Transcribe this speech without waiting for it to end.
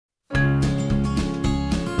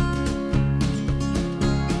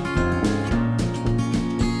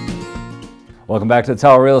Welcome back to the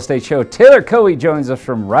Tahoe Real Estate Show. Taylor Coey joins us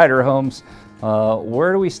from Ryder Homes.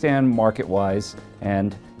 Where do we stand market-wise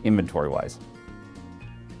and inventory-wise?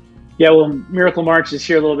 Yeah, well, Miracle March is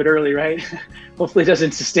here a little bit early, right? Hopefully it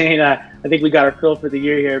doesn't sustain. I think we got our fill for the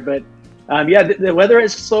year here. But yeah, the weather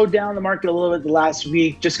has slowed down the market a little bit the last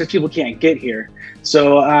week just because people can't get here.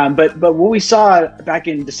 So, but what we saw back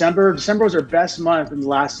in December was our best month in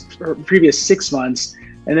the previous 6 months.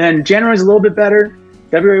 And then January was a little bit better.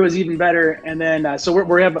 February was even better. And then, so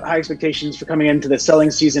we have high expectations for coming into the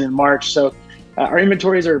selling season in March. So our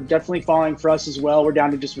inventories are definitely falling for us as well. We're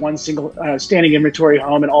down to just one single standing inventory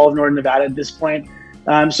home in all of Northern Nevada at this point.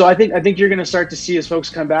 So I think you're going to start to see, as folks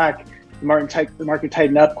come back, the market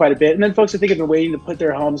tighten up quite a bit. And then folks, I think, have been waiting to put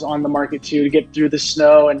their homes on the market too, to get through the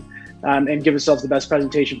snow and give themselves the best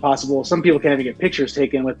presentation possible. Some people can't even get pictures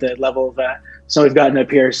taken with the level of snow we've gotten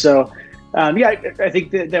up here. So yeah, I think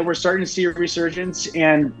that we're starting to see a resurgence,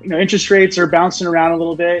 and interest rates are bouncing around a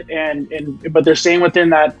little bit, but they're staying within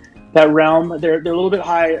that realm. They're a little bit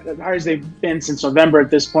high, as high as they've been since November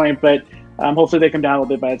at this point, but hopefully they come down a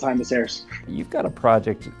little bit by the time this airs. You've got a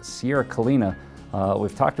project, Sierra-at-Tahoe.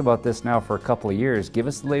 We've talked about this now for a couple of years. Give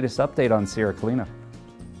us the latest update on Sierra-at-Tahoe.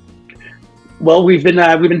 Well, we've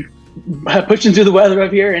been pushing through the weather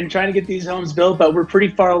up here and trying to get these homes built, but we're pretty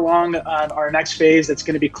far along on our next phase that's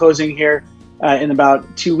going to be closing here in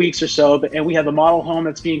about 2 weeks or so. And we have a model home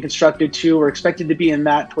that's being constructed too. We're expected to be in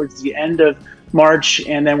that towards the end of March,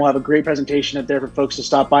 and then we'll have a great presentation up there for folks to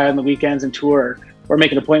stop by on the weekends and tour, or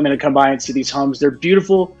make an appointment and come by and see these homes. They're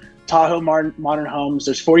beautiful Tahoe modern homes.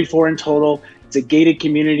 There's 44 in total. It's a gated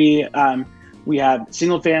community. We have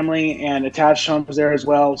single family and attached homes there as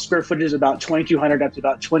well. Square footage is about 2,200 up to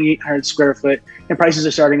about 2,800 square foot, and prices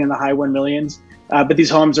are starting in the high 1 millions. But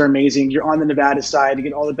these homes are amazing. You're on the Nevada side. You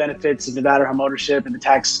get all the benefits of Nevada home ownership and the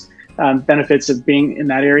tax benefits of being in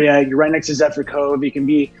that area. You're right next to Zephyr Cove. You can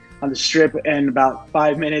be on the Strip in about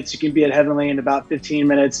 5 minutes. You can be at Heavenly in about 15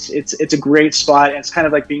 minutes. It's a great spot, and it's kind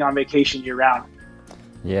of like being on vacation year round.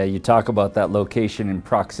 Yeah, you talk about that location and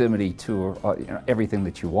proximity to everything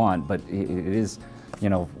that you want, but it is,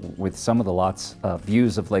 with some of the lots,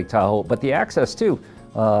 views of Lake Tahoe, but the access too.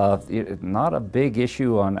 Not a big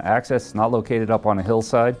issue on access, not located up on a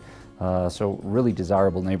hillside, so really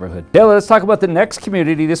desirable neighborhood. Yeah, let's talk about the next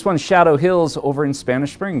community. This one's Shadow Hills over in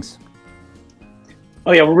Spanish Springs.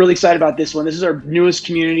 Oh yeah, we're really excited about this one. This is our newest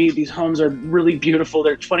community. These homes are really beautiful.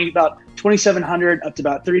 They're about 2,700 up to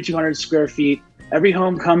about 3,200 square feet. Every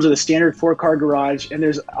home comes with a standard 4-car garage, and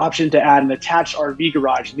there's an option to add an attached RV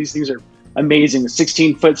garage. These things are amazing.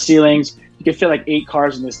 16-foot ceilings. You can fit like 8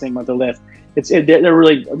 cars in this thing with the lift. They're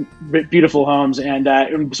really beautiful homes, and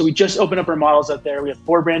so we just opened up our models up there. We have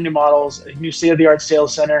 4 brand new models, a new state-of-the-art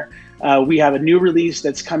sales center. We have a new release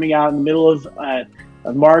that's coming out in the middle of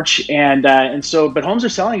March, but homes are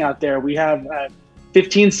selling out there. We have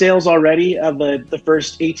 15 sales already of the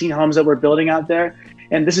first 18 homes that we're building out there.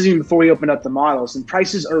 And this is even before we opened up the models. And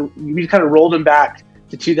prices we kind of rolled them back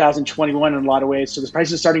to 2021 in a lot of ways. So the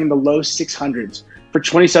prices are starting in the low 600s for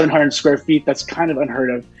 2,700 square feet. That's kind of unheard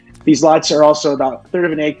of. These lots are also about 1/3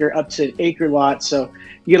 of an acre up to acre lots. So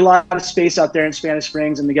you get a lot of space out there in Spanish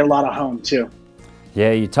Springs, and they get a lot of home too.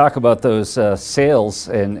 Yeah, you talk about those sales,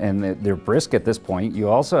 and they're brisk at this point. You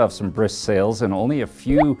also have some brisk sales and only a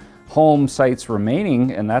few home sites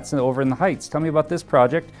remaining, and that's over in the Heights. Tell me about this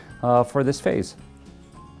project for this phase.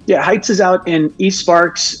 Yeah, Heights is out in East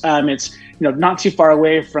Sparks. It's not too far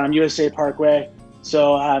away from USA Parkway.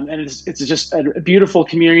 So and it's just a beautiful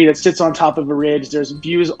community that sits on top of a ridge. There's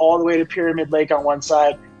views all the way to Pyramid Lake on one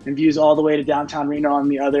side and views all the way to downtown Reno on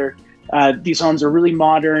the other. These homes are really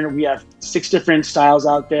modern. We have 6 different styles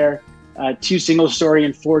out there, 2 single-story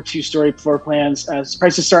and 4 two-story floor plans.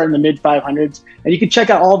 Prices start in the mid-500s. And you can check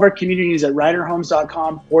out all of our communities at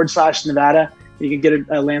ryderhomes.com/Nevada. You can get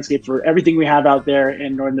a landscape for everything we have out there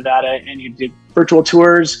in Northern Nevada, and you do virtual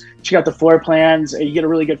tours, check out the floor plans, and you get a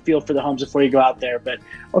really good feel for the homes before you go out there. But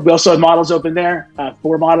we also have models open there,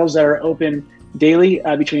 4 models that are open daily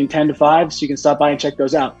between 10 to 5, so you can stop by and check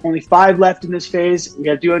those out. Only 5 left in this phase. We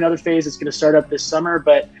have to do another phase that's going to start up this summer,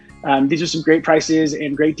 but these are some great prices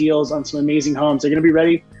and great deals on some amazing homes. They're going to be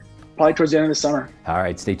ready probably towards the end of the summer. All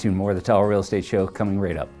right, stay tuned. More of the Tahoe Real Estate Show coming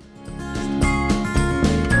right up.